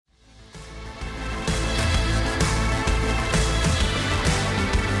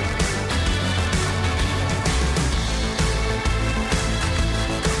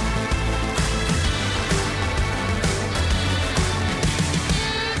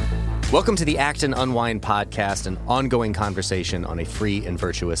Welcome to the Act and Unwind podcast, an ongoing conversation on a free and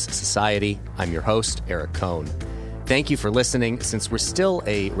virtuous society. I'm your host, Eric Cohn. Thank you for listening. Since we're still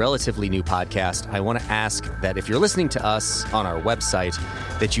a relatively new podcast, I want to ask that if you're listening to us on our website,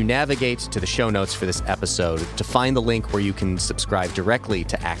 that you navigate to the show notes for this episode to find the link where you can subscribe directly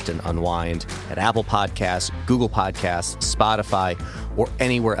to Act and Unwind at Apple Podcasts, Google Podcasts, Spotify, or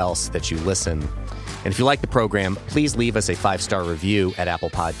anywhere else that you listen. And if you like the program, please leave us a 5-star review at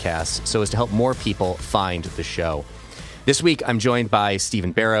Apple Podcasts so as to help more people find the show. This week, I'm joined by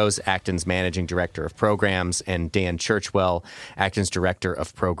Stephen Barrows, Acton's Managing Director of Programs, and Dan Churchwell, Acton's Director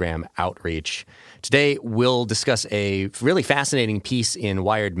of Program Outreach. Today, we'll discuss a really fascinating piece in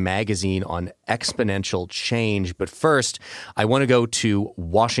Wired Magazine on exponential change. But first, I want to go to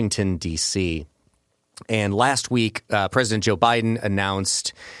Washington, D.C. And last week, President Joe Biden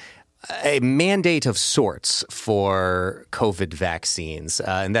announced a mandate of sorts for COVID vaccines,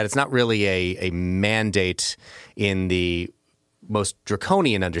 and that it's not really a mandate in the most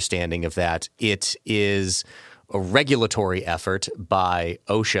draconian understanding of that. It is a regulatory effort by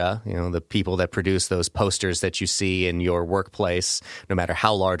OSHA, the people that produce those posters that you see in your workplace, no matter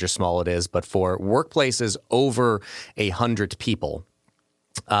how large or small it is, but for workplaces over 100 people.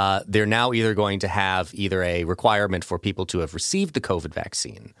 They're now either going to have either a requirement for people to have received the COVID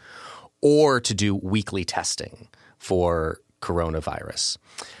vaccine or to do weekly testing for coronavirus.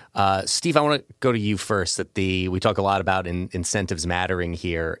 Steve, I want to go to you first. We talk a lot about incentives mattering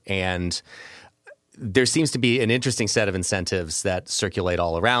here, and there seems to be an interesting set of incentives that circulate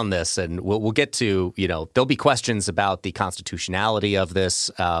all around this, and we'll get to, there'll be questions about the constitutionality of this.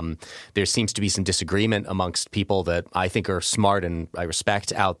 There seems to be some disagreement amongst people that I think are smart and I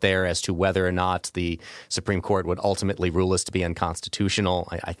respect out there as to whether or not the Supreme Court would ultimately rule this to be unconstitutional.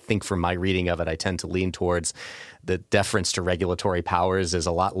 I think from my reading of it, I tend to lean towards the deference to regulatory powers is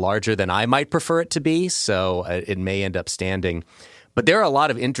a lot larger than I might prefer it to be, so it may end up standing. But there are a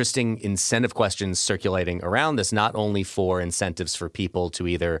lot of interesting incentive questions circulating around this, not only for incentives for people to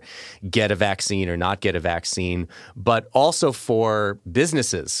either get a vaccine or not get a vaccine, but also for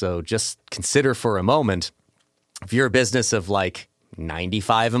businesses. So just consider for a moment, if you're a business of like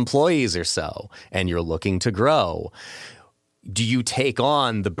 95 employees or so, and you're looking to grow, do you take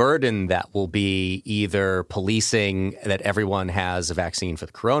on the burden that will be either policing that everyone has a vaccine for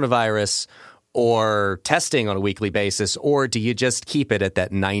the coronavirus or testing on a weekly basis, or do you just keep it at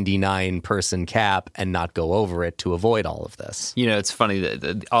that 99-person cap and not go over it to avoid all of this? It's funny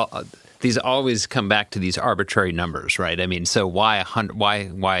that these always come back to these arbitrary numbers, right? I mean, so why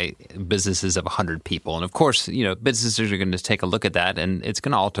businesses of 100 people? And of course, businesses are going to take a look at that, and it's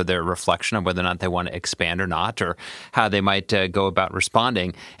going to alter their reflection on whether or not they want to expand or not, or how they might go about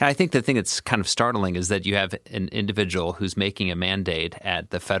responding. And I think the thing that's kind of startling is that you have an individual who's making a mandate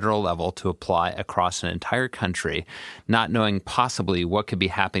at the federal level to apply across an entire country, not knowing possibly what could be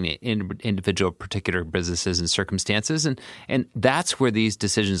happening in individual particular businesses and circumstances. And that's where these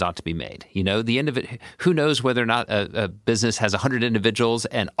decisions ought to be made. Who knows whether or not a business has 100 individuals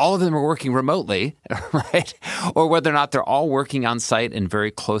and all of them are working remotely, right? Or whether or not they're all working on site in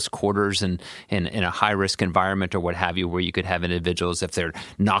very close quarters and in a high-risk environment or what have you, where you could have individuals, if they're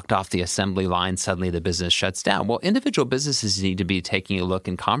knocked off the assembly line, suddenly the business shuts down. Well, individual businesses need to be taking a look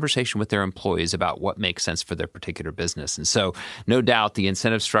in conversation with their employees about what makes sense for their particular business. And so, no doubt, the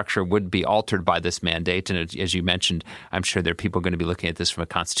incentive structure would be altered by this mandate. And as you mentioned, I'm sure there are people going to be looking at this from a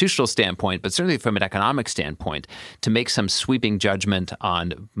constitutional standpoint, but certainly from an economic standpoint, to make some sweeping judgment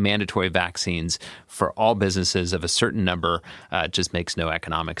on mandatory vaccines for all businesses of a certain number just makes no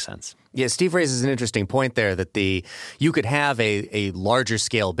economic sense. Yeah, Steve raises an interesting point there that you could have a larger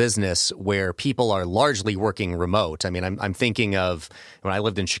scale business where people are largely working remote. I mean, I'm thinking of when I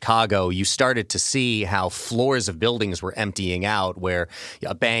lived in Chicago, you started to see how floors of buildings were emptying out, where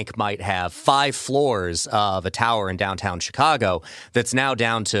a bank might have 5 floors of a tower in downtown Chicago that's now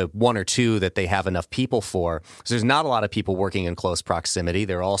down to 1 or 2 that they have enough people for. So there's not a lot of people working in close proximity.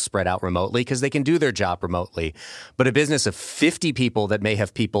 They're all spread out remotely because they can do their job remotely. But a business of 50 people that may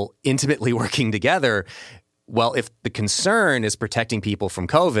have people intimately working together, well, if the concern is protecting people from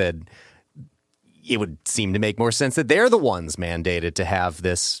COVID, it would seem to make more sense that they're the ones mandated to have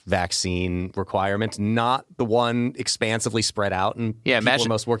this vaccine requirement, not the one expansively spread out and people are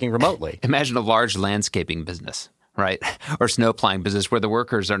most working remotely. Imagine a large landscaping business, right? Or snow plowing business where the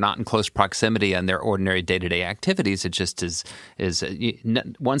workers are not in close proximity on their ordinary day-to-day activities. It just is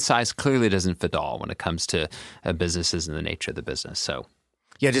one size clearly doesn't fit all when it comes to businesses and the nature of the business. So,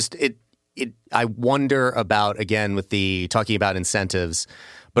 yeah, I wonder about, again, with the talking about incentives,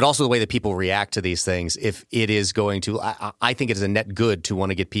 but also the way that people react to these things. If it is going to, I think it is a net good to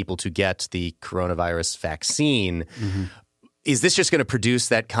want to get people to get the coronavirus vaccine. Mm-hmm. Is this just going to produce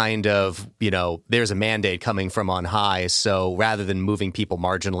that kind of, there's a mandate coming from on high, so rather than moving people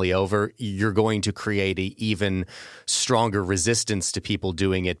marginally over, you're going to create an even stronger resistance to people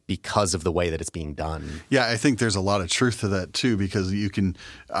doing it because of the way that it's being done? Yeah, I think there's a lot of truth to that too, because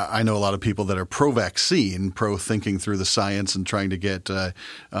I know a lot of people that are pro-vaccine, pro-thinking through the science and trying to get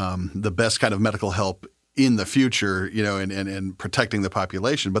the best kind of medical help in the future, and protecting the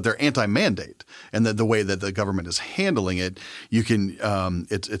population, but they're anti-mandate, and the way that the government is handling it,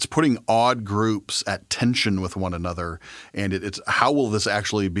 it's putting odd groups at tension with one another, and it's how will this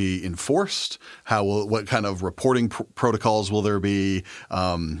actually be enforced? What kind of reporting protocols will there be?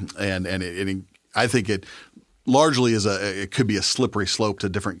 I think it largely it could be a slippery slope to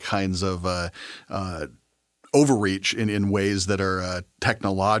different kinds of overreach in ways that are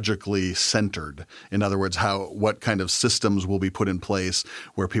technologically centered. In other words, what kind of systems will be put in place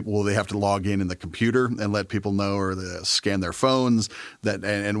where will they have to log in the computer and let people know, or scan their phones,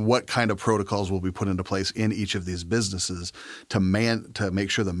 and what kind of protocols will be put into place in each of these businesses to make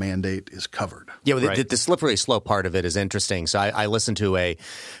sure the mandate is covered. Yeah, well, the slippery slope part of it is interesting. So I listened to a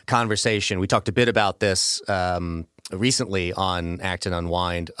conversation. We talked a bit about this recently on Act and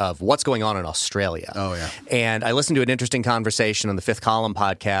Unwind of what's going on in Australia. Oh, yeah. And I listened to an interesting conversation on the Fifth Column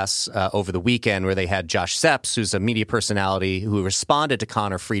podcast over the weekend where they had Josh Sepps, who's a media personality, who responded to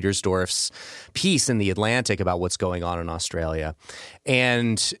Connor Friedersdorf's piece in The Atlantic about what's going on in Australia.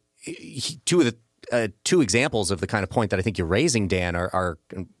 And two examples of the kind of point that I think you're raising, Dan, are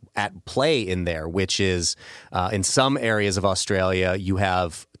at play in there, which is in some areas of Australia, you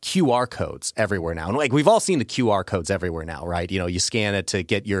have QR codes everywhere now. And we've all seen the QR codes everywhere now, right? You scan it to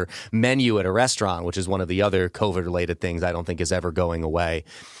get your menu at a restaurant, which is one of the other COVID-related things I don't think is ever going away.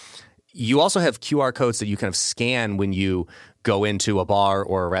 You also have QR codes that you kind of scan when you go into a bar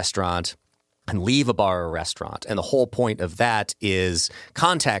or a restaurant and leave a bar or a restaurant. And the whole point of that is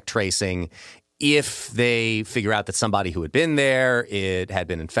contact tracing. If they figure out that somebody who had been there, it had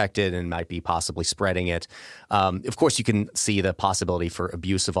been infected and might be possibly spreading it. Of course, you can see the possibility for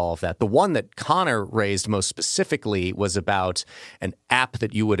abuse of all of that. The one that Connor raised most specifically was about an app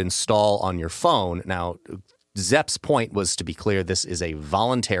that you would install on your phone. Now, Zepp's point was, to be clear, this is a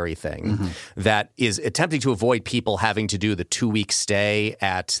voluntary thing that is attempting to avoid people having to do the 2-week stay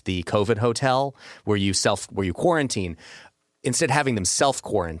at the COVID hotel where you quarantine. Instead, having them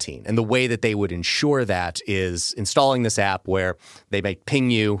self-quarantine. And the way that they would ensure that is installing this app where they may ping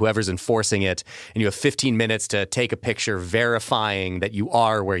you, whoever's enforcing it, and you have 15 minutes to take a picture verifying that you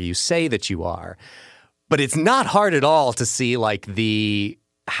are where you say that you are. But it's not hard at all to see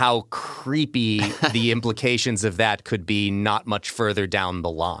how creepy the implications of that could be not much further down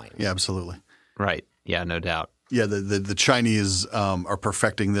the line. Yeah, absolutely. Right. Yeah, no doubt. Yeah, the Chinese are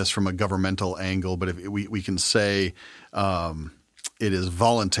perfecting this from a governmental angle, but if we can say it is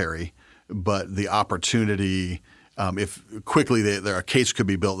voluntary, but the opportunity, if quickly a case could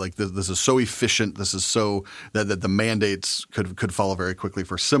be built, like this is so efficient, this is so that the mandates could follow very quickly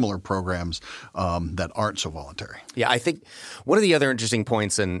for similar programs that aren't so voluntary. Yeah, I think one of the other interesting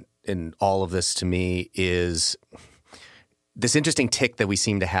points in all of this to me is this interesting tick that we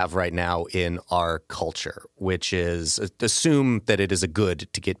seem to have right now in our culture, which is assume that it is a good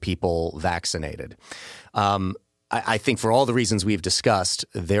to get people vaccinated. I think for all the reasons we've discussed,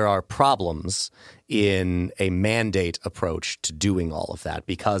 there are problems in a mandate approach to doing all of that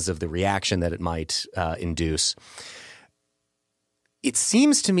because of the reaction that it might induce. It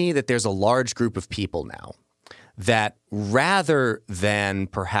seems to me that there's a large group of people now that rather than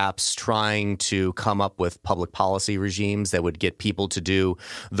perhaps trying to come up with public policy regimes that would get people to do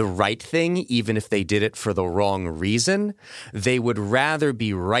the right thing, even if they did it for the wrong reason, they would rather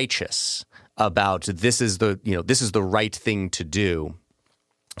be righteous about this is the right thing to do.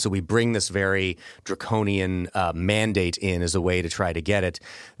 So we bring this very draconian mandate in as a way to try to get it,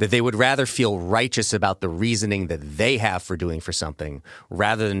 that they would rather feel righteous about the reasoning that they have for doing for something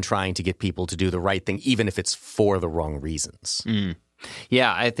rather than trying to get people to do the right thing, even if it's for the wrong reasons. Mm.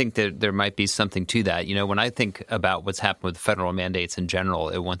 Yeah, I think that there might be something to that. When I think about what's happened with federal mandates in general,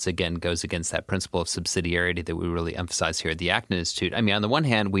 it once again goes against that principle of subsidiarity that we really emphasize here at the Acton Institute. I mean, on the one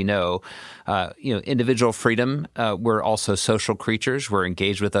hand, we know, individual freedom. We're also social creatures. We're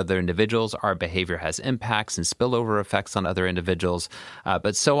engaged with other individuals. Our behavior has impacts and spillover effects on other individuals.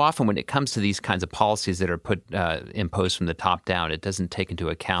 But so often when it comes to these kinds of policies that are imposed from the top down, it doesn't take into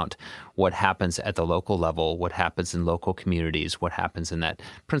account what happens at the local level, what happens in local communities, what happens happens in that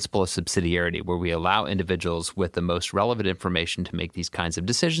principle of subsidiarity, where we allow individuals with the most relevant information to make these kinds of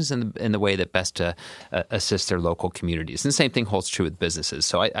decisions in the way that best assist their local communities. And the same thing holds true with businesses.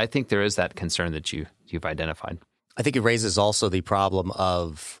 So I think there is that concern that you've identified. I think it raises also the problem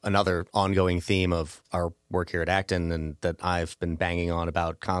of another ongoing theme of our work here at Acton, and that I've been banging on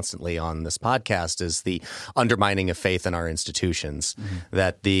about constantly on this podcast, is the undermining of faith in our institutions. Mm-hmm.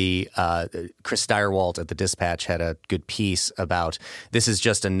 That the Chris Steyerwalt at the Dispatch had a good piece about this is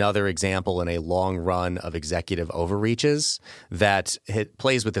just another example in a long run of executive overreaches that it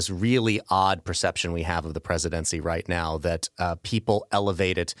plays with this really odd perception we have of the presidency right now, that people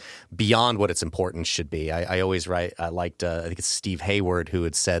elevate it beyond what its importance should be. I always write, I think it's Steve Hayward who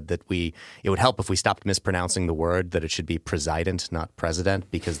had said that it would help if we stopped mispronouncing the word, that it should be president, not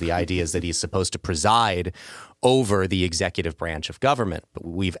president, because the idea is that he's supposed to preside over the executive branch of government. But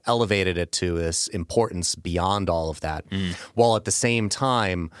we've elevated it to this importance beyond all of that, while at the same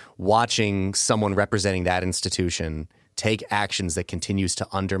time watching someone representing that institution take actions that continues to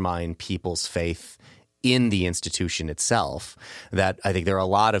undermine people's faith in the institution itself. That I think there are a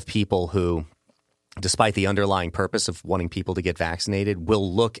lot of people who, despite the underlying purpose of wanting people to get vaccinated,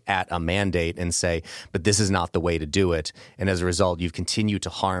 will look at a mandate and say, but this is not the way to do it. And as a result, you've continued to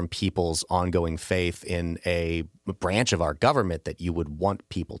harm people's ongoing faith in a branch of our government that you would want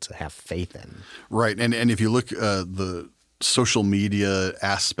people to have faith in. Right. And if you look the social media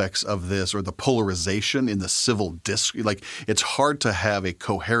aspects of this, or the polarization in the civil discourse, like, it's hard to have a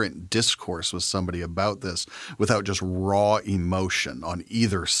coherent discourse with somebody about this without just raw emotion on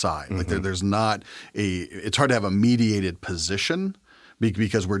either side. Mm-hmm. Like there's not it's hard to have a mediated position,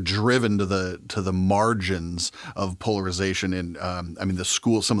 because we're driven to the margins of polarization in some of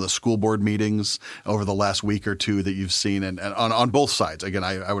the school board meetings over the last week or two that you've seen, and on both sides. Again,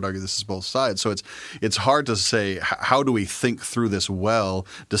 I would argue this is both sides. So it's hard to say, how do we think through this well?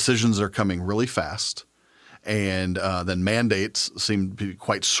 Decisions are coming really fast. And then mandates seem to be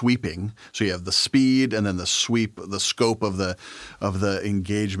quite sweeping. So you have the speed and then the scope of the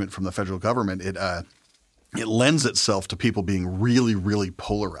engagement from the federal government. It lends itself to people being really, really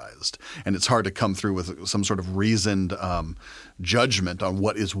polarized, and it's hard to come through with some sort of reasoned judgment on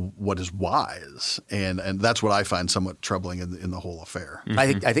what is wise, and that's what I find somewhat troubling in the whole affair.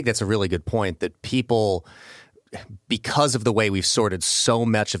 Mm-hmm. I think that's a really good point, that people, because of the way we've sorted so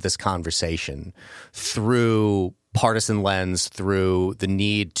much of this conversation through partisan lens, through the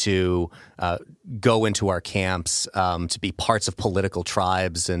need to go into our camps, to be parts of political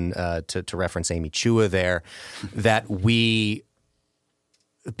tribes, and to reference Amy Chua there, that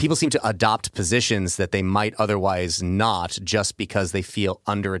people seem to adopt positions that they might otherwise not, just because they feel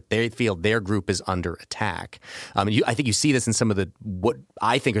their group is under attack. I think you see this in some of what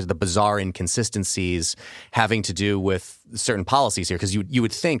I think are the bizarre inconsistencies having to do with certain policies here, because you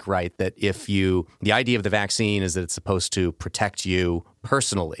would think, right, that the idea of the vaccine is that it's supposed to protect you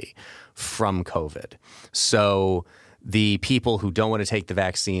personally from COVID. So the people who don't want to take the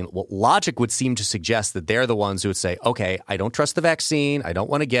vaccine, logic would seem to suggest that they're the ones who would say, okay, I don't trust the vaccine, I don't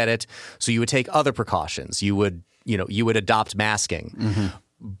want to get it. So you would take other precautions. You would adopt masking. Mm-hmm.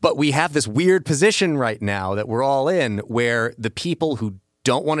 But we have this weird position right now that we're all in, where the people who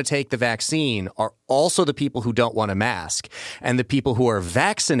don't want to take the vaccine are also the people who don't want to mask. And the people who are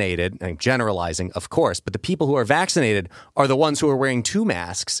vaccinated, I'm generalizing, of course, but the people who are vaccinated are the ones who are wearing 2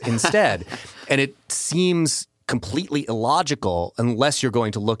 masks instead. And it seems completely illogical, unless you're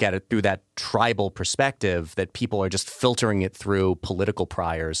going to look at it through that tribal perspective, that people are just filtering it through political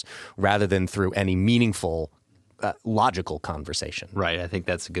priors rather than through any meaningful, logical conversation. Right. I think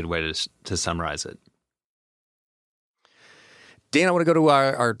that's a good way to summarize it. Dan, I want to go to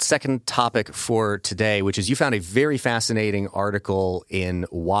our second topic for today, which is you found a very fascinating article in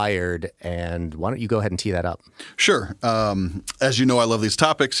Wired, and why don't you go ahead and tee that up? Sure. As you know, I love these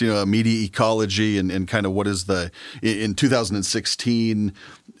topics, media ecology and kind of what is in 2016,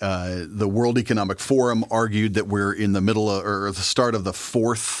 the World Economic Forum argued that we're in the middle of, or the start of the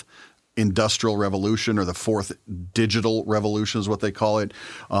 4th industrial revolution, or the 4th digital revolution is what they call it.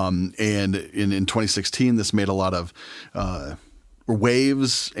 And in 2016, this made a lot of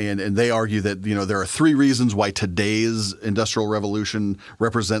waves, and they argue that there are 3 reasons why today's industrial revolution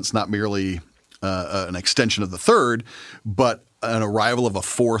represents not merely an extension of the 3rd, but an arrival of a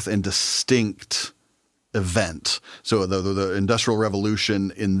 4th and distinct event. So the industrial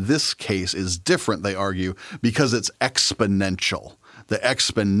revolution in this case is different, they argue, because it's exponential. The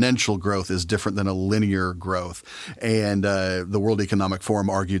exponential growth is different than a linear growth. And the World Economic Forum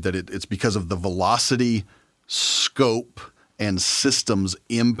argued that it's because of the velocity, scope, and systems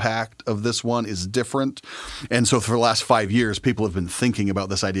impact of this one is different. And so for the last 5 years, people have been thinking about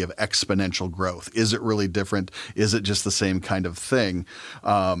this idea of exponential growth. Is it really different? Is it just the same kind of thing?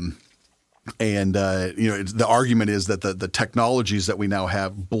 The argument is that the technologies that we now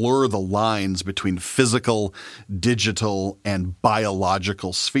have blur the lines between physical, digital, and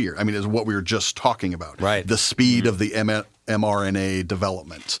biological sphere. I mean, it's what we were just talking about. Right. The speed of the mRNA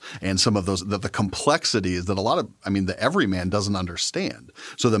development and some of those, the complexities that the everyman doesn't understand.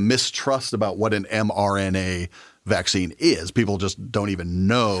 So the mistrust about what an mRNA vaccine is, people just don't even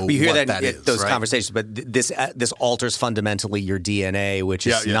know you hear what that is. Those right? conversations, but this alters fundamentally your DNA, which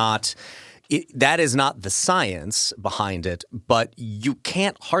is not. That is not the science behind it, but you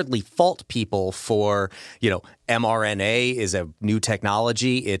can't hardly fault people for, mRNA is a new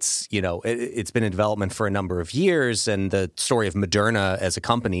technology. It's been in development for a number of years, and the story of Moderna as a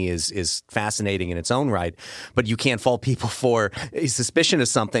company is fascinating in its own right. But you can't fault people for a suspicion of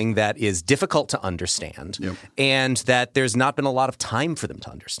something that is difficult to understand, and that there's not been a lot of time for them to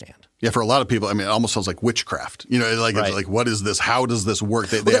understand. Yeah, for a lot of people, it almost sounds like witchcraft. It's like, what is this? How does this work?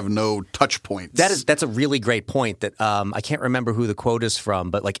 They have no touch points. That's a really great point that I can't remember who the quote is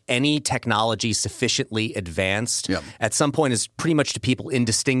from, but like any technology sufficiently advanced at some point is pretty much to people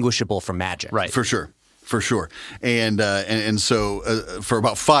indistinguishable from magic. Right. For sure. And so for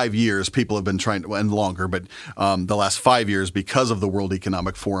about 5 years, people have been trying to, and longer, but the last 5 years, because of the World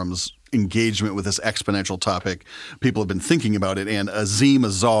Economic Forum's engagement with this exponential topic, people have been thinking about it. And Azim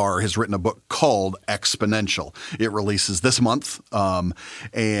Azhar has written a book called Exponential. It releases this month.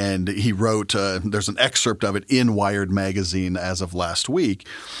 And he wrote, there's an excerpt of it in Wired magazine as of last week.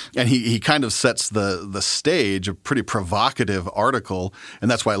 And he kind of sets the stage, a pretty provocative article.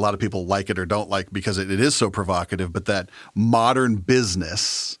 And that's why a lot of people like it or don't like, because it is so provocative, but that modern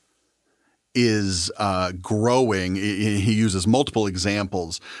business is growing. He uses multiple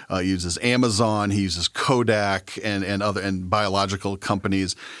examples. He uses Amazon. He uses Kodak and biological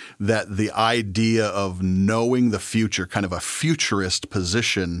companies. That the idea of knowing the future, kind of a futurist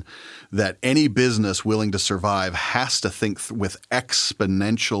position, that any business willing to survive has to think with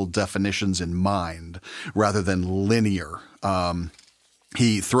exponential definitions in mind rather than linear.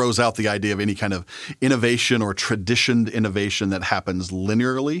 He throws out the idea of any kind of innovation or traditioned innovation that happens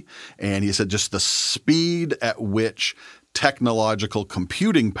linearly. And he said just the speed at which technological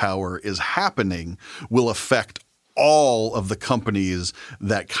computing power is happening will affect all of the companies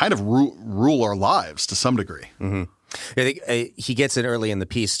that kind of rule our lives to some degree. Mm-hmm. I think he gets it early in the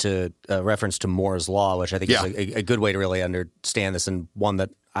piece to reference to Moore's Law, which I think is a good way to really understand this, and one that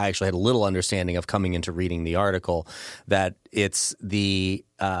I actually had a little understanding of coming into reading the article, that it's the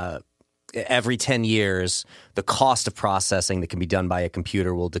every 10 years, the cost of processing that can be done by a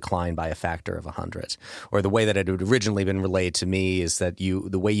computer will decline by a factor of 100. Or the way that it had originally been relayed to me is that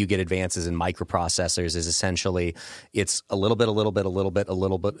the way you get advances in microprocessors is essentially it's a little bit,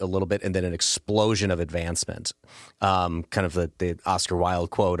 and then an explosion of advancement. Kind of the Oscar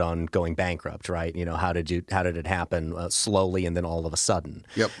Wilde quote on going bankrupt, right? How did it happen? Slowly and then all of a sudden.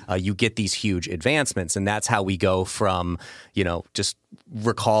 Yep. You get these huge advancements, and that's how we go from, just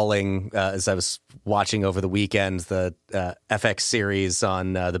recalling as I was watching over the weekend the FX series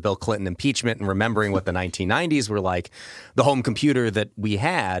on the Bill Clinton impeachment and remembering what the 1990s were like. The home computer that we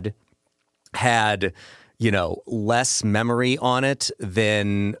had less memory on it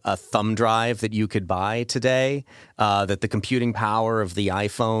than a thumb drive that you could buy today. That the computing power of the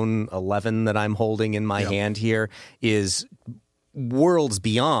iPhone 11 that I'm holding in my hand here is worlds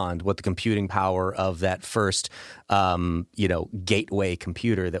beyond what the computing power of that first, gateway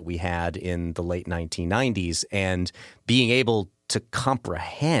computer that we had in the late 1990s. And being able to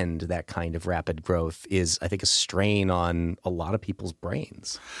comprehend that kind of rapid growth is, I think, a strain on a lot of people's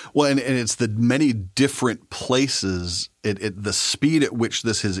brains. Well, and it's the many different places, the speed at which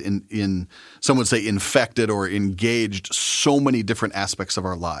this is in some would say infected or engaged so many different aspects of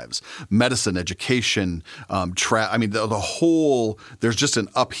our lives. Medicine, education, the whole, there's just an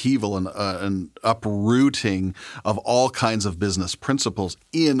upheaval and an uprooting of all kinds of business principles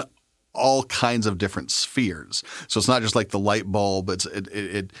in all kinds of different spheres. So it's not just like the light bulb.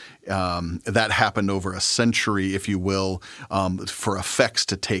 That happened over a century, if you will, for effects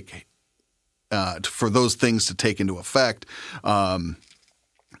to take, for those things to take into effect.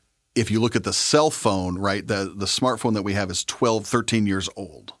 If you look at the cell phone, right, the smartphone that we have is 12, 13 years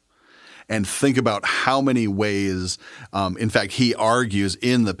old. And think about how many ways, in fact, he argues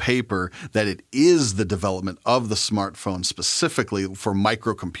in the paper that it is the development of the smartphone specifically for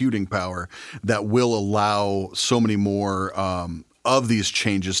microcomputing power that will allow so many more of these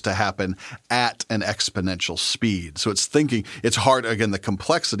changes to happen at an exponential speed. So it's hard, again, the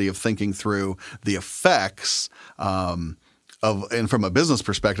complexity of thinking through the effects and from a business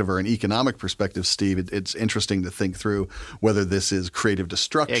perspective or an economic perspective, Steve, it's interesting to think through whether this is creative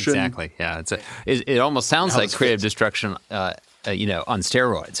destruction. Exactly. Yeah. It almost sounds like creative destruction, on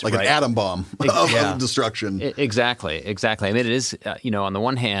steroids. Like right? an atom bomb of destruction. Exactly. I mean, it is, on the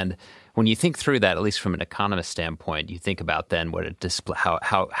one hand, when you think through that, at least from an economist standpoint, you think about then what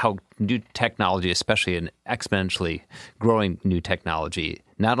how new technology, especially an exponentially growing new technology,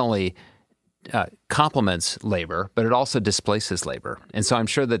 not only complements labor, but it also displaces labor. And so I'm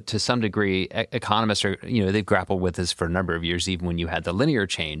sure that to some degree, economists are, they've grappled with this for a number of years, even when you had the linear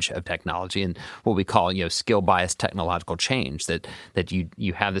change of technology and what we call, skill-biased technological change, that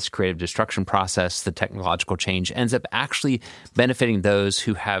you have this creative destruction process, the technological change ends up actually benefiting those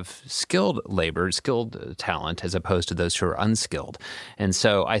who have skilled labor, skilled talent, as opposed to those who are unskilled. And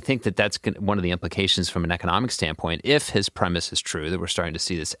so I think that that's one of the implications from an economic standpoint, if his premise is true, that we're starting to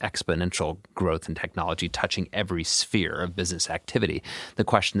see this exponential growth in technology touching every sphere of business activity. The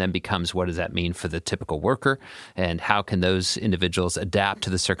question then becomes, what does that mean for the typical worker, and how can those individuals adapt to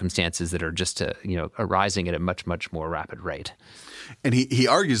the circumstances that are just arising at a much, much more rapid rate? And he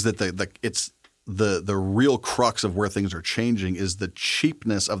argues that the real crux of where things are changing is the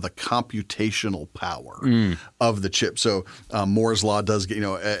cheapness of the computational power of the chip. So Moore's law does get,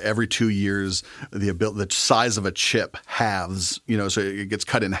 every 2 years the size of a chip halves, so it gets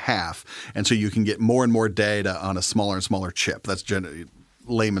cut in half. And so you can get more and more data on a smaller and smaller chip. That's generally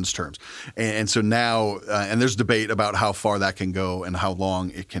layman's terms. And so now and there's debate about how far that can go and how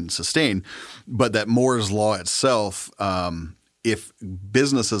long it can sustain. But that Moore's law itself if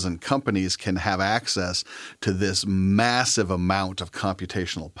businesses and companies can have access to this massive amount of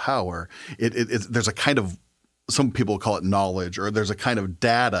computational power, there's a kind of, some people call it knowledge, or there's a kind of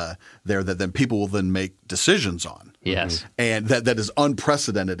data there that then people will then make decisions on. Yes. And that is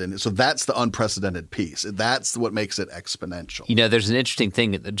unprecedented. And so that's the unprecedented piece. That's what makes it exponential. There's an interesting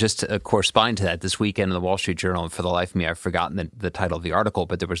thing that just corresponding to that this weekend in the Wall Street Journal, and for the life of me, I've forgotten the title of the article,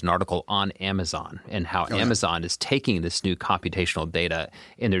 but there was an article on Amazon and how Amazon is taking this new computational data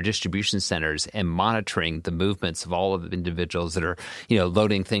in their distribution centers and monitoring the movements of all of the individuals that are,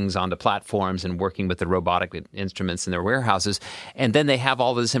 loading things onto platforms and working with the robotic instruments in their warehouses. And then they have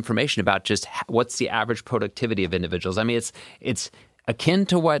all this information about just what's the average productivity of individuals. I mean, it's akin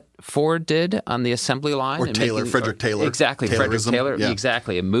to what Ford did on the assembly line. Or Frederick Taylor. Exactly, Taylorism. Frederick Taylor. Yeah.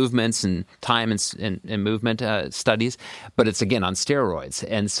 Exactly, and movements and time and movement studies. But it's, again, on steroids.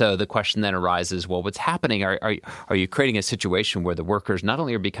 And so the question then arises, well, what's happening? Are you creating a situation where the workers not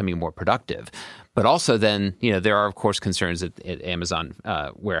only are becoming more productive, but also then, there are, of course, concerns at Amazon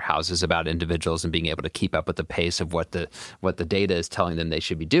warehouses about individuals and being able to keep up with the pace of what the data is telling them they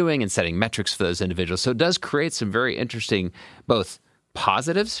should be doing and setting metrics for those individuals. So it does create some very interesting both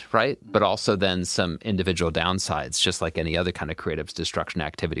positives, right, but also then some individual downsides, just like any other kind of creative destruction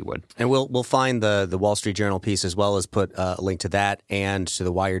activity would. And we'll find the Wall Street Journal piece as well as put a link to that and to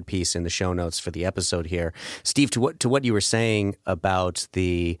the Wired piece in the show notes for the episode here. Steve, to what you were saying about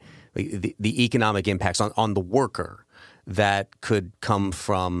the economic impacts on the worker that could come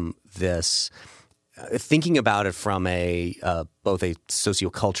from this, thinking about it from both a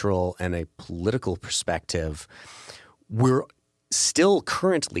sociocultural and a political perspective, we're still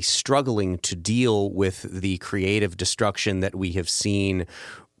currently struggling to deal with the creative destruction that we have seen.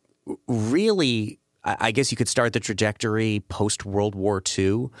 Really, I guess you could start the trajectory post-World War II.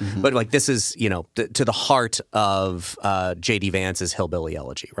 Mm-hmm. But this is, to the heart of J.D. Vance's Hillbilly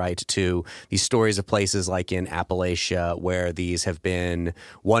Elegy, right? To these stories of places like in Appalachia where these have been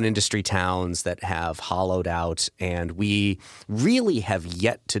one industry towns that have hollowed out, and we really have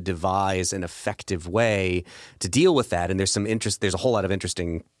yet to devise an effective way to deal with that. And there's a whole lot of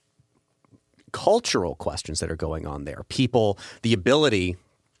interesting cultural questions that are going on there. People, the ability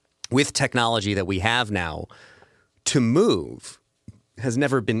with technology that we have now to move has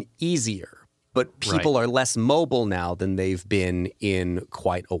never been easier, but people are less mobile now than they've been in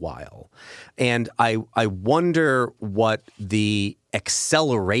quite a while. And I wonder what the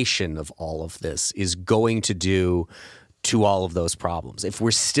acceleration of all of this is going to do to all of those problems. If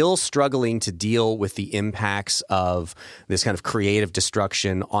we're still struggling to deal with the impacts of this kind of creative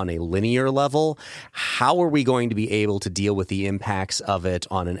destruction on a linear level, how are we going to be able to deal with the impacts of it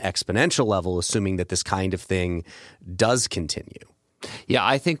on an exponential level, assuming that this kind of thing does continue? Yeah,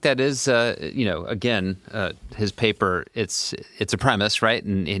 I think that is, again, his paper. It's a premise, right?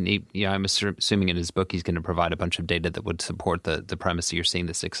 And he, I'm assuming in his book he's going to provide a bunch of data that would support the premise that you're seeing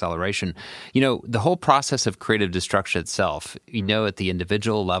this acceleration. The whole process of creative destruction itself. At the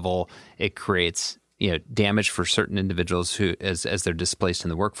individual level, it creates damage for certain individuals who, as they're displaced in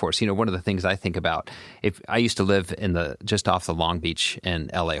the workforce. One of the things I think about, if I used to live just off the Long Beach and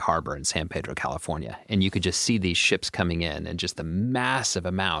LA Harbor in San Pedro, California, and you could just see these ships coming in and just the massive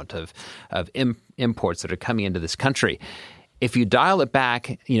amount of imports that are coming into this country. If you dial it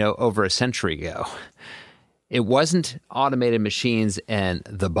back, over a century ago, it wasn't automated machines and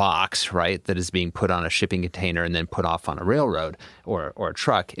the box, right, that is being put on a shipping container and then put off on a railroad or a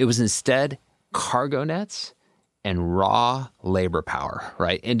truck. It was instead cargo nets and raw labor power,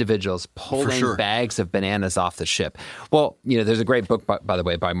 right? Individuals pulling bags of bananas off the ship. Well, there's a great book, by the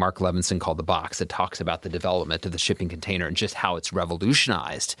way, by Mark Levinson called The Box that talks about the development of the shipping container and just how it's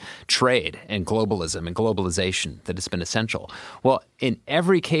revolutionized trade and globalism and globalization, that it's been essential. Well, in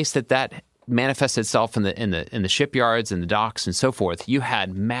every case that manifests itself in the shipyards and the docks and so forth, you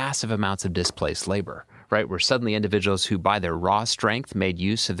had massive amounts of displaced labor, right? Where suddenly individuals who, by their raw strength, made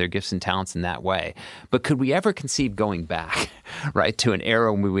use of their gifts and talents in that way. But could we ever conceive going back, right, to an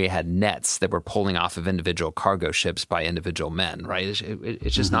era when we had nets that were pulling off of individual cargo ships by individual men, right?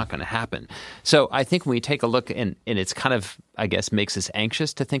 It's just not going to happen. So I think when we take a look, and it's kind of, I guess, makes us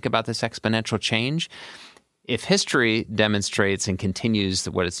anxious to think about this exponential change. If history demonstrates and continues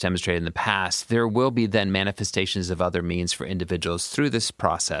what it's demonstrated in the past, there will be then manifestations of other means for individuals through this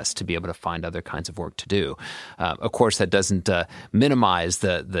process to be able to find other kinds of work to do. Of course, that doesn't minimize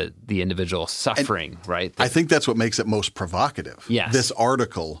the individual suffering, right? I think that's what makes it most provocative. Yes. This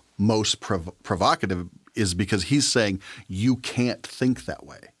article, most provocative, is because he's saying you can't think that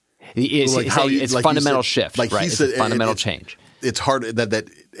way. It's fundamental shift, like right? He it's said, a fundamental change. It's hard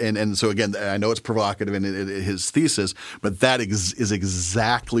and so again, I know it's provocative in his thesis, but that is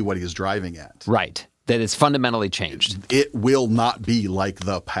exactly what he is driving at. Right. That it's fundamentally changed. It will not be like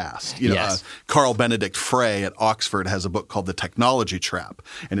the past. Yes. Carl Benedict Frey at Oxford has a book called The Technology Trap,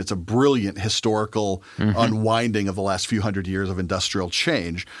 and it's a brilliant historical unwinding of the last few hundred years of industrial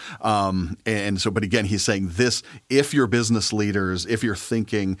change. But again, he's saying this: if you're business leaders, if you're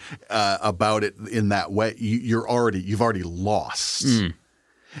thinking about it in that way, you've already lost.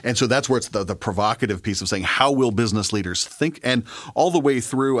 And so that's where it's the provocative piece of saying, how will business leaders think? And all the way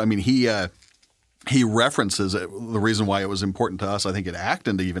through, I mean, he references the reason why it was important to us, I think, at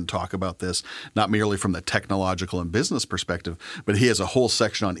Acton to even talk about this, not merely from the technological and business perspective, but he has a whole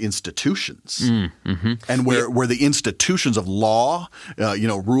section on institutions and where the institutions of law,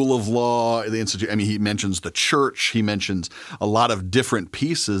 rule of law, he mentions the church, he mentions a lot of different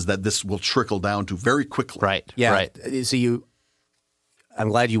pieces that this will trickle down to very quickly. Right. Yeah. Right. So I'm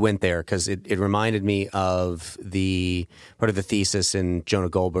glad you went there because it reminded me of the part of the thesis in Jonah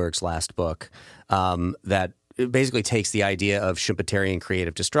Goldberg's last book that it basically takes the idea of Schumpeterian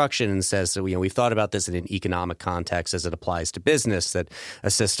creative destruction and says that we've thought about this in an economic context as it applies to business, that a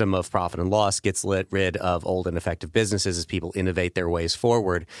system of profit and loss gets rid of old and effective businesses as people innovate their ways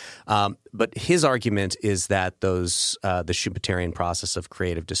forward. But his argument is that the Schumpeterian process of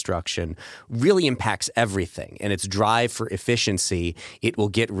creative destruction really impacts everything, and its drive for efficiency. It will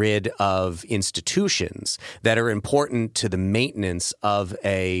get rid of institutions that are important to the maintenance of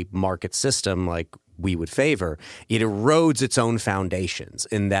a market system like we would favor. It erodes its own foundations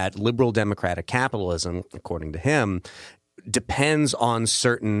in that liberal democratic capitalism, according to him, depends on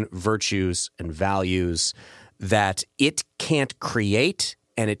certain virtues and values that it can't create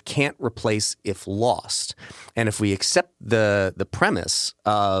and it can't replace if lost. And if we accept the premise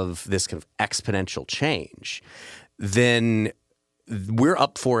of this kind of exponential change, then we're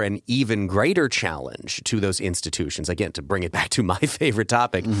up for an even greater challenge to those institutions. Again, to bring it back to my favorite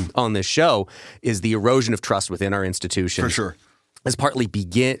topic on this show is the erosion of trust within our institutions. For sure. Has partly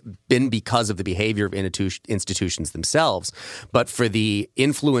been because of the behavior of institutions themselves, but for the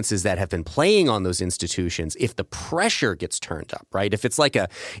influences that have been playing on those institutions, if the pressure gets turned up, right? If it's like a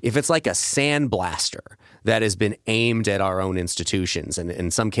sandblaster that has been aimed at our own institutions, and in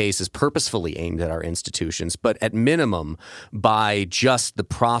some cases purposefully aimed at our institutions, but at minimum by just the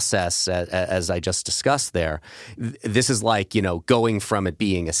process, as I just discussed there, this is like, going from it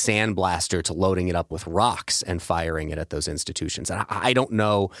being a sandblaster to loading it up with rocks and firing it at those institutions. And I don't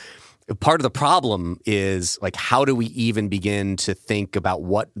know. Part of the problem is, like, how do we even begin to think about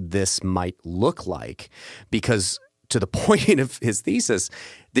what this might look like? Because to the point of his thesis,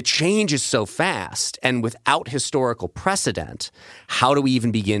 the change is so fast, and without historical precedent, how do we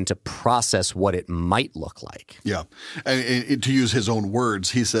even begin to process what it might look like? Yeah. And to use his own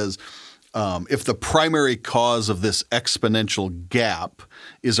words, he says, if the primary cause of this exponential gap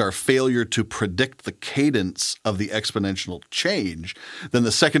is our failure to predict the cadence of the exponential change, then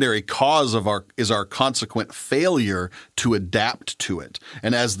the secondary cause is our consequent failure to adapt to it.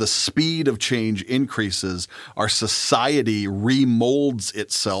 And as the speed of change increases, our society remolds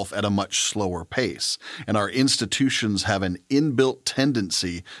itself at a much slower pace, and our institutions have an inbuilt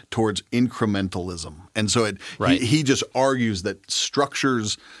tendency towards incrementalism. And so he just argues that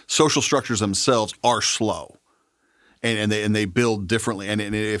social structures themselves are slow. And they build differently. And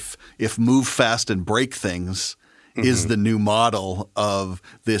if move fast and break things is the new model of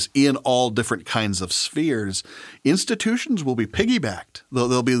this in all different kinds of spheres, institutions will be piggybacked.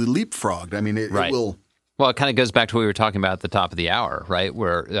 They'll be leapfrogged. I mean, it will. Well, it kind of goes back to what we were talking about at the top of the hour, right?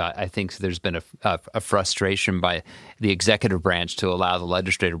 Where I think there's been a frustration by the executive branch to allow the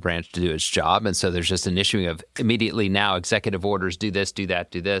legislative branch to do its job. And so there's just an issuing of immediately now executive orders, do this, do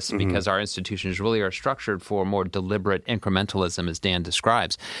that, do this, because our institutions really are structured for more deliberate incrementalism, as Dan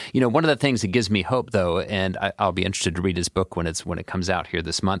describes. You know, one of the things that gives me hope, though, and I'll be interested to read his book when it comes out here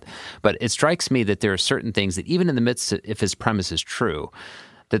this month, but it strikes me that there are certain things that even in the midst of, if his premise is true,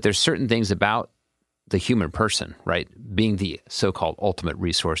 that there's certain things about the human person, right, being the so-called ultimate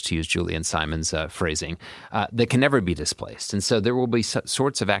resource, to use Julian Simon's phrasing, that can never be displaced. And so there will be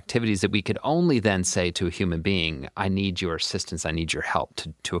sorts of activities that we could only then say to a human being, I need your assistance, I need your help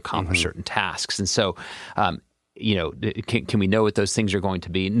to accomplish certain tasks. And so, can we know what those things are going to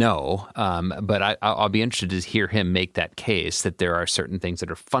be? No. But I'll be interested to hear him make that case that there are certain things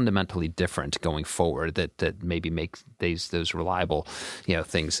that are fundamentally different going forward that maybe make those reliable,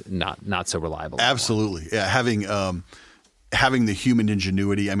 things not so reliable. Absolutely. Yeah. Having the human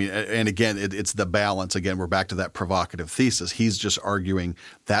ingenuity. I mean, and again, it's the balance. Again, we're back to that provocative thesis. He's just arguing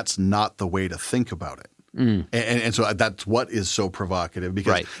that's not the way to think about it. And so that's what is so provocative,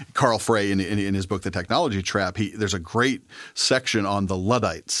 because Carl Frey in his book, The Technology Trap, there's a great section on the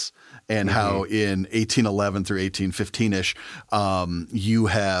Luddites and how in 1811 through 1815-ish, you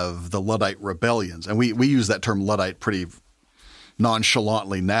have the Luddite rebellions. And we use that term Luddite pretty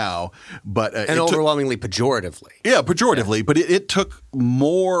nonchalantly now, but and overwhelmingly pejoratively. Yeah, pejoratively. Yeah. But it took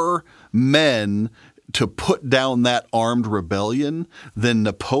more men to put down that armed rebellion than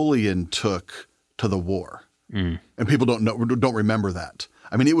Napoleon took to the war. And people don't remember that.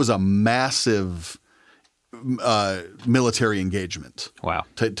 I mean, it was a massive military engagement. Wow.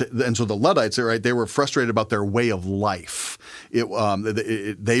 And so the Luddites, right, they were frustrated about their way of life.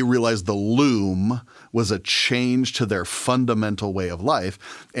 They realized the loom was a change to their fundamental way of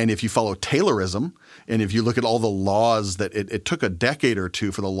life. And if you follow Taylorism, and if you look at all the laws that it took a decade or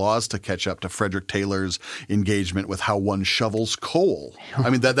two for the laws to catch up to Frederick Taylor's engagement with how one shovels coal. I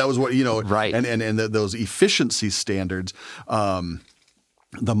mean, that was what, right. And those efficiency standards.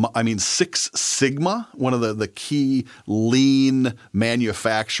 Six Sigma, one of the key lean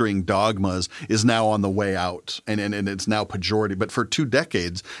manufacturing dogmas, is now on the way out, and it's now pejorative. But for 2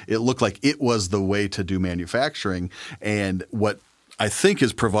 decades, it looked like it was the way to do manufacturing. And what I think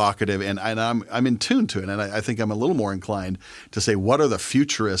is provocative, and I'm in tune to it, and I think I'm a little more inclined to say, what are the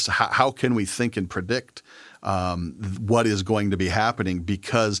futurists? How can we think and predict what is going to be happening?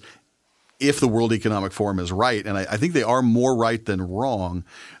 Because if the World Economic Forum is right, and I think they are more right than wrong,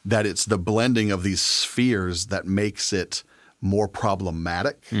 that it's the blending of these spheres that makes it more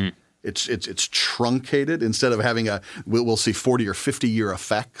problematic. It's truncated. Instead of having we'll see 40 or 50 year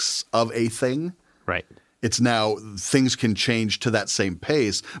effects of a thing. Right. It's now things can change to that same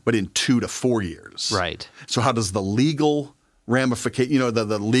pace, but in 2 to 4 years. Right. So how does the legal ramification,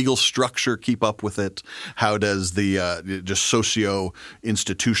 the legal structure keep up with it? How does the just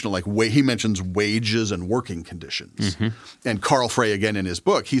socio-institutional, he mentions wages and working conditions. And Carl Frey, again, in his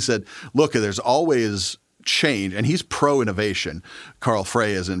book, he said, look, there's always change, and he's pro-innovation. Carl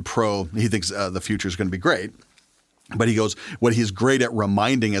Frey is in pro, he thinks the future is going to be great. But he goes, what he's great at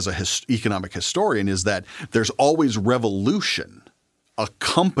reminding as an economic historian is that there's always revolution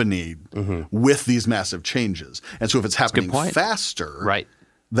accompanied with these massive changes. And so if it's happening faster, right,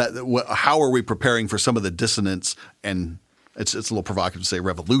 how are we preparing for some of the dissonance and it's a little provocative to say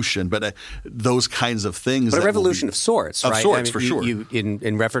revolution, but those kinds of things. But a revolution of sorts, right? Of sorts, for sure. In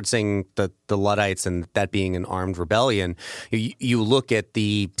referencing the Luddites and that being an armed rebellion, you look at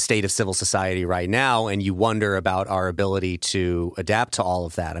the state of civil society right now and you wonder about our ability to adapt to all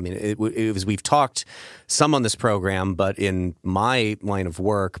of that. I mean, it was, we've talked some on this program, but in my line of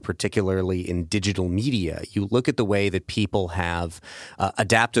work, particularly in digital media, you look at the way that people have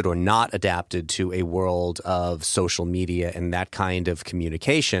adapted or not adapted to a world of social media and that kind of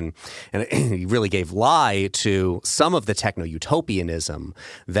communication. And it really gave lie to some of the techno-utopianism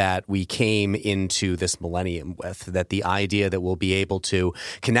that we came into this millennium with, that the idea that we'll be able to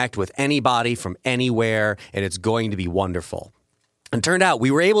connect with anybody from anywhere and it's going to be wonderful. And it turned out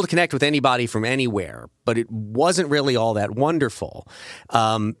we were able to connect with anybody from anywhere, but it wasn't really all that wonderful.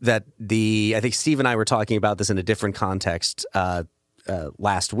 I think Steve and I were talking about this in a different context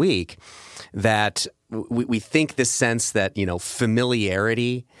last week, that we think this sense that,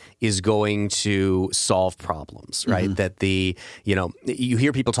 familiarity is going to solve problems, right? Mm-hmm. That you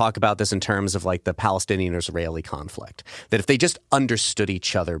hear people talk about this in terms of like the Palestinian-Israeli conflict, that if they just understood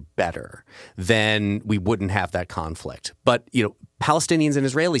each other better, then we wouldn't have that conflict. But, Palestinians and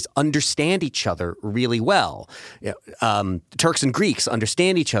Israelis understand each other really well. Turks and Greeks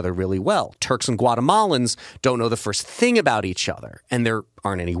understand each other really well. Turks and Guatemalans don't know the first thing about each other, and there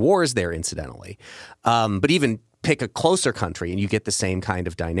aren't any wars there, incidentally. But even pick a closer country and you get the same kind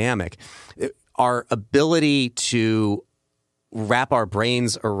of dynamic. Our ability to wrap our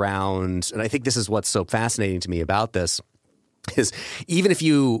brains around, and I think this is what's so fascinating to me about this, is even if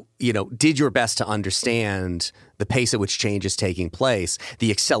you did your best to understand the pace at which change is taking place, the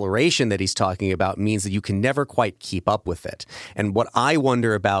acceleration that he's talking about means that you can never quite keep up with it. And what I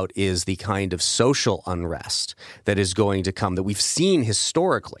wonder about is the kind of social unrest that is going to come, that we've seen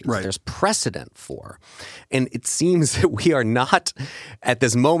historically, right, that there's precedent for. And it seems that we are not, at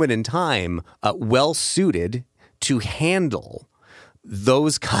this moment in time, well suited to handle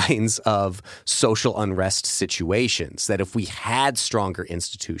those kinds of social unrest situations, that if we had stronger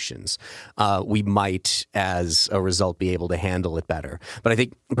institutions, we might, as a result, be able to handle it better. But I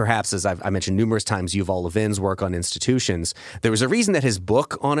think perhaps, as I mentioned numerous times, Yuval Levin's work on institutions, there was a reason that his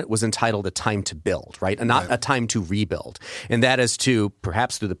book on it was entitled A Time to Build, right? And not A Time to Rebuild. And that is to,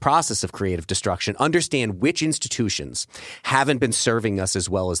 perhaps through the process of creative destruction, understand which institutions haven't been serving us as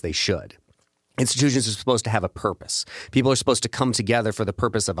well as they should. Institutions are supposed to have a purpose. People are supposed to come together for the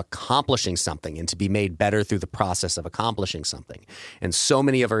purpose of accomplishing something and to be made better through the process of accomplishing something. And so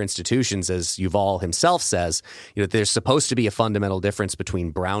many of our institutions, as Yuval himself says, there's supposed to be a fundamental difference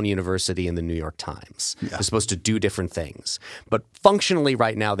between Brown University and the New York Times. Yeah. They're supposed to do different things. But functionally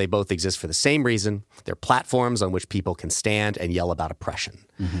right now, they both exist for the same reason. They're platforms on which people can stand and yell about oppression.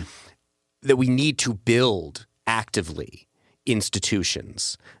 Mm-hmm. That we need to build actively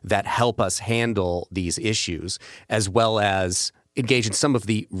institutions that help us handle these issues, as well as engage in some of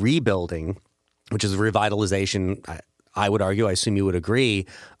the rebuilding, which is revitalization, I would argue, I assume you would agree,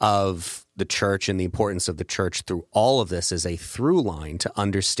 of the church and the importance of the church through all of this as a through line to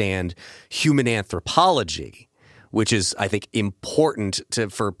understand human anthropology, which is, I think, important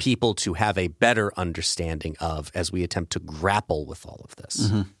for people to have a better understanding of as we attempt to grapple with all of this.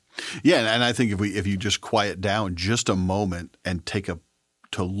 Mm-hmm. Yeah, and I think if you just quiet down just a moment and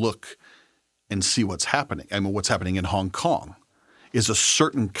to look and see what's happening. I mean, what's happening in Hong Kong is a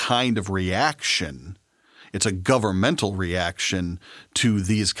certain kind of reaction. It's a governmental reaction to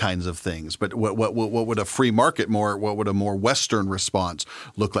these kinds of things. But what would a free market what would a more Western response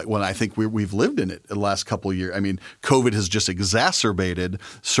look like? Well, I think we've lived in it the last couple of years. I mean, COVID has just exacerbated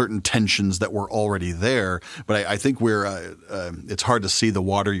certain tensions that were already there. But I think it's hard to see the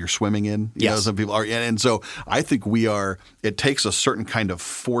water you're swimming in. Yes. Some people are. And so I think it takes a certain kind of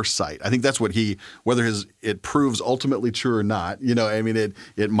foresight. I think that's what whether it proves ultimately true or not,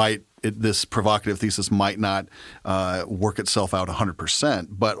 this provocative thesis might not work itself out 100%,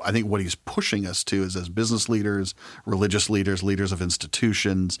 but I think what he's pushing us to is, as business leaders, religious leaders, leaders of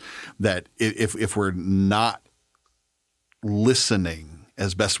institutions, that if we're not listening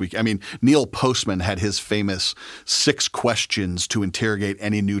as best we can. I mean, Neil Postman had his famous 6 questions to interrogate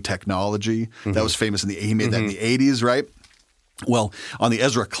any new technology. Mm-hmm. That was famous he made that in the 80s, right? Well, on the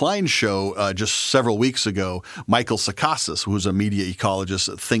Ezra Klein show just several weeks ago, Michael Sakasis, who's a media ecologist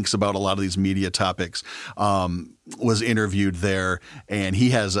that thinks about a lot of these media topics, was interviewed there, and he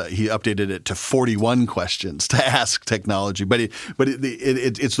updated it to 41 questions to ask technology. But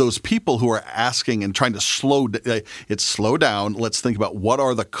it's those people who are asking and trying to slow down. Let's think about what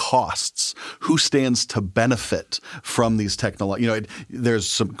are the costs, who stands to benefit from these technologies. There's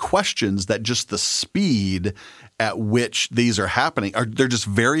some questions that just the speed at which these are happening they're just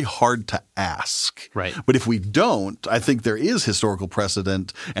very hard to ask. Right. But if we don't, I think there is historical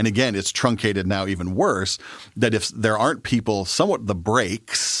precedent, and again, it's truncated now even worse, that if there aren't people somewhat the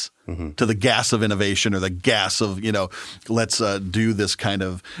brakes to the gas of innovation or the gas of, let's do this kind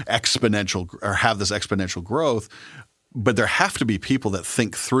of exponential or have this exponential growth, but there have to be people that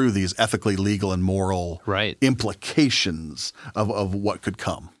think through these ethically, legal, and moral implications of what could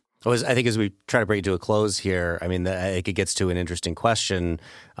come. Well, I think as we try to bring it to a close here, I mean, I think it gets to an interesting question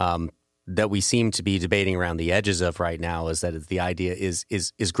that we seem to be debating around the edges of right now, is that the idea is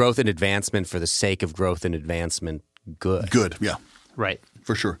growth and advancement for the sake of growth and advancement good? Good, yeah. Right.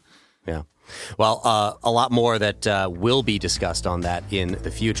 For sure. Yeah. Well, a lot more that will be discussed on that in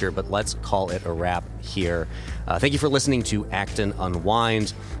the future, but let's call it a wrap here. Thank you for listening to Acton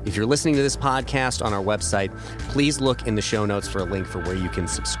Unwind. If you're listening to this podcast on our website, please look in the show notes for a link for where you can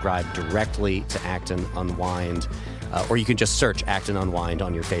subscribe directly to Acton Unwind, or you can just search Acton Unwind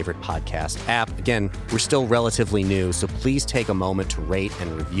on your favorite podcast app. Again, we're still relatively new, so please take a moment to rate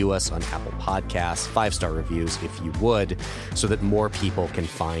and review us on Apple Podcasts, 5-star reviews if you would, so that more people can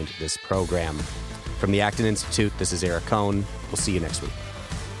find this program. From the Acton Institute, this is Eric Cohn. We'll see you next week.